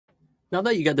Now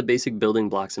that you got the basic building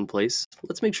blocks in place,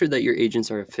 let's make sure that your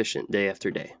agents are efficient day after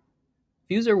day.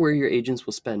 Views are where your agents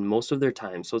will spend most of their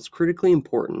time, so it's critically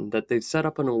important that they've set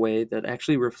up in a way that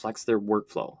actually reflects their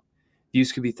workflow.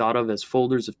 Views could be thought of as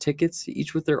folders of tickets,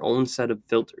 each with their own set of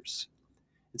filters.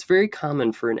 It's very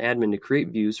common for an admin to create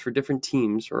views for different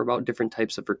teams or about different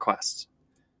types of requests,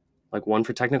 like one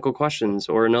for technical questions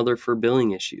or another for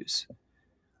billing issues.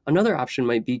 Another option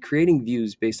might be creating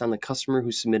views based on the customer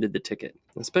who submitted the ticket,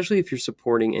 especially if you're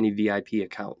supporting any VIP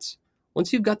accounts.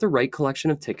 Once you've got the right collection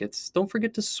of tickets, don't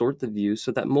forget to sort the views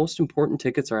so that most important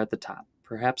tickets are at the top,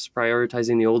 perhaps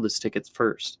prioritizing the oldest tickets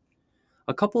first.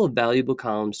 A couple of valuable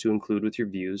columns to include with your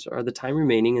views are the time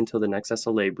remaining until the next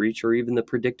SLA breach or even the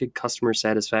predicted customer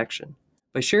satisfaction.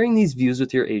 By sharing these views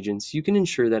with your agents, you can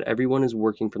ensure that everyone is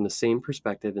working from the same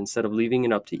perspective instead of leaving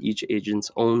it up to each agent's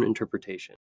own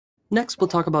interpretation. Next, we'll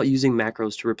talk about using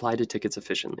macros to reply to tickets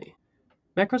efficiently.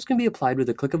 Macros can be applied with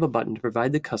a click of a button to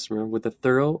provide the customer with a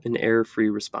thorough and error-free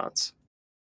response.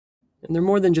 And they're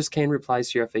more than just canned replies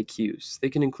to your FAQs. They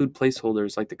can include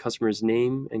placeholders like the customer's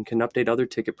name and can update other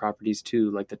ticket properties too,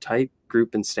 like the type,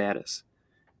 group, and status.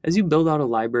 As you build out a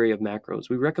library of macros,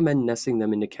 we recommend nesting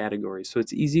them into categories so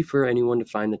it's easy for anyone to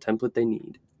find the template they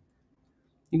need.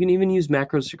 You can even use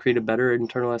macros to create a better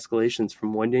internal escalations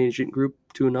from one agent group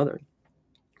to another.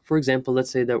 For example,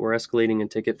 let's say that we're escalating a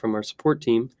ticket from our support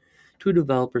team to a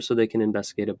developer so they can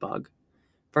investigate a bug.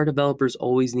 If our developers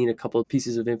always need a couple of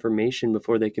pieces of information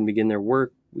before they can begin their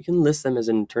work, we can list them as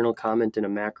an internal comment in a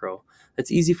macro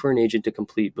that's easy for an agent to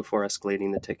complete before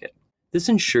escalating the ticket. This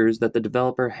ensures that the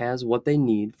developer has what they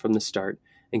need from the start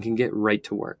and can get right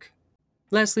to work.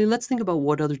 Lastly, let's think about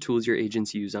what other tools your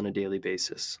agents use on a daily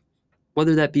basis.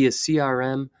 Whether that be a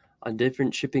CRM, a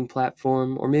different shipping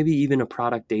platform, or maybe even a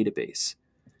product database.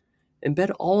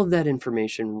 Embed all of that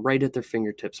information right at their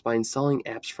fingertips by installing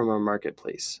apps from our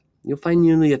marketplace. You'll find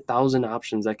nearly 1,000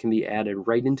 options that can be added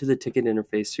right into the ticket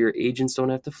interface so your agents don't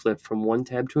have to flip from one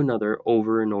tab to another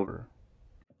over and over.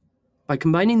 By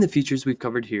combining the features we've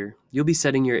covered here, you'll be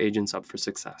setting your agents up for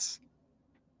success.